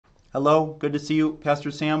Hello, good to see you.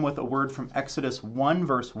 Pastor Sam with a word from Exodus 1,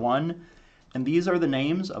 verse 1. And these are the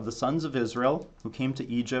names of the sons of Israel who came to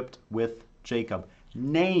Egypt with Jacob.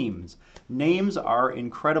 Names. Names are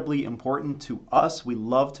incredibly important to us. We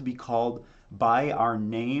love to be called by our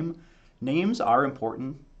name. Names are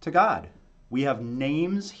important to God. We have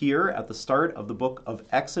names here at the start of the book of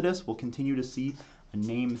Exodus. We'll continue to see a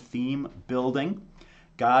name theme building.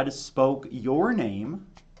 God spoke your name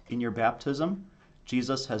in your baptism.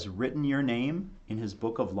 Jesus has written your name in his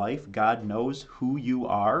book of life. God knows who you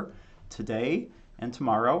are today and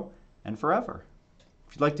tomorrow and forever.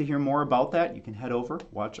 If you'd like to hear more about that, you can head over,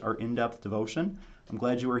 watch our in-depth devotion. I'm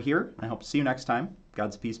glad you were here, and I hope to see you next time.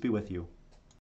 God's peace be with you.